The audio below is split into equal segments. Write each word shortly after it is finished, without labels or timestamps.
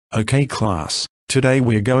Okay class, today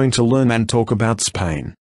we are going to learn and talk about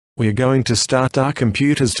Spain. We are going to start our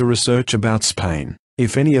computers to research about Spain.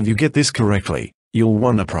 If any of you get this correctly, you'll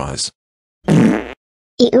win a prize.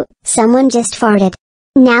 Ew, someone just farted.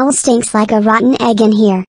 Now stinks like a rotten egg in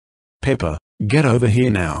here. Peppa, get over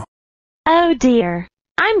here now. Oh dear,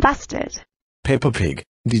 I'm busted. Peppa Pig,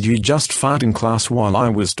 did you just fart in class while I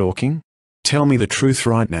was talking? Tell me the truth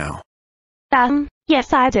right now.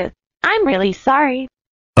 Yes I did. I'm really sorry.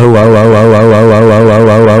 Oh.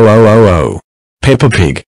 Peppa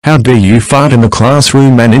Pig, how dare you fart in the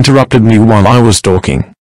classroom and interrupted me while I was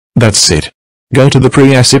talking? That's it. Go to the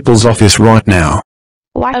principal's office right now.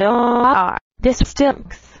 Wow, this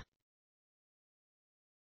stinks.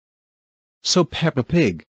 So Peppa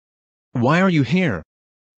Pig, why are you here?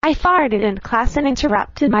 I farted in class and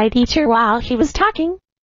interrupted my teacher while he was talking.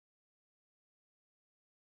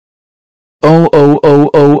 Oh.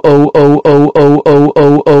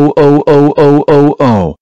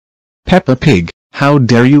 Peppa Pig, how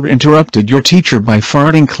dare you interrupted your teacher by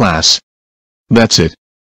farting class? That's it.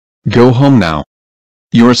 Go home now.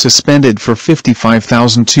 You're suspended for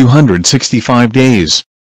 55,265 days.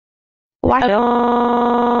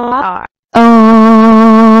 Wow.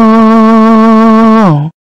 Oh!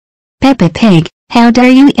 Peppa Pig, how dare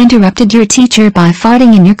you interrupted your teacher by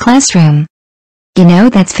farting in your classroom? You know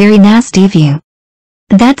that's very nasty of you.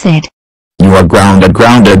 That's it. You are grounded for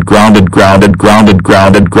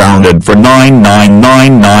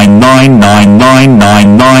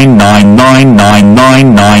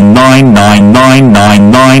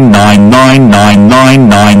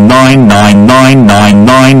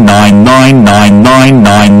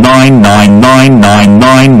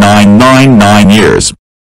years.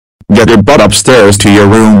 Get your butt upstairs to your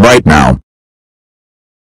room right now.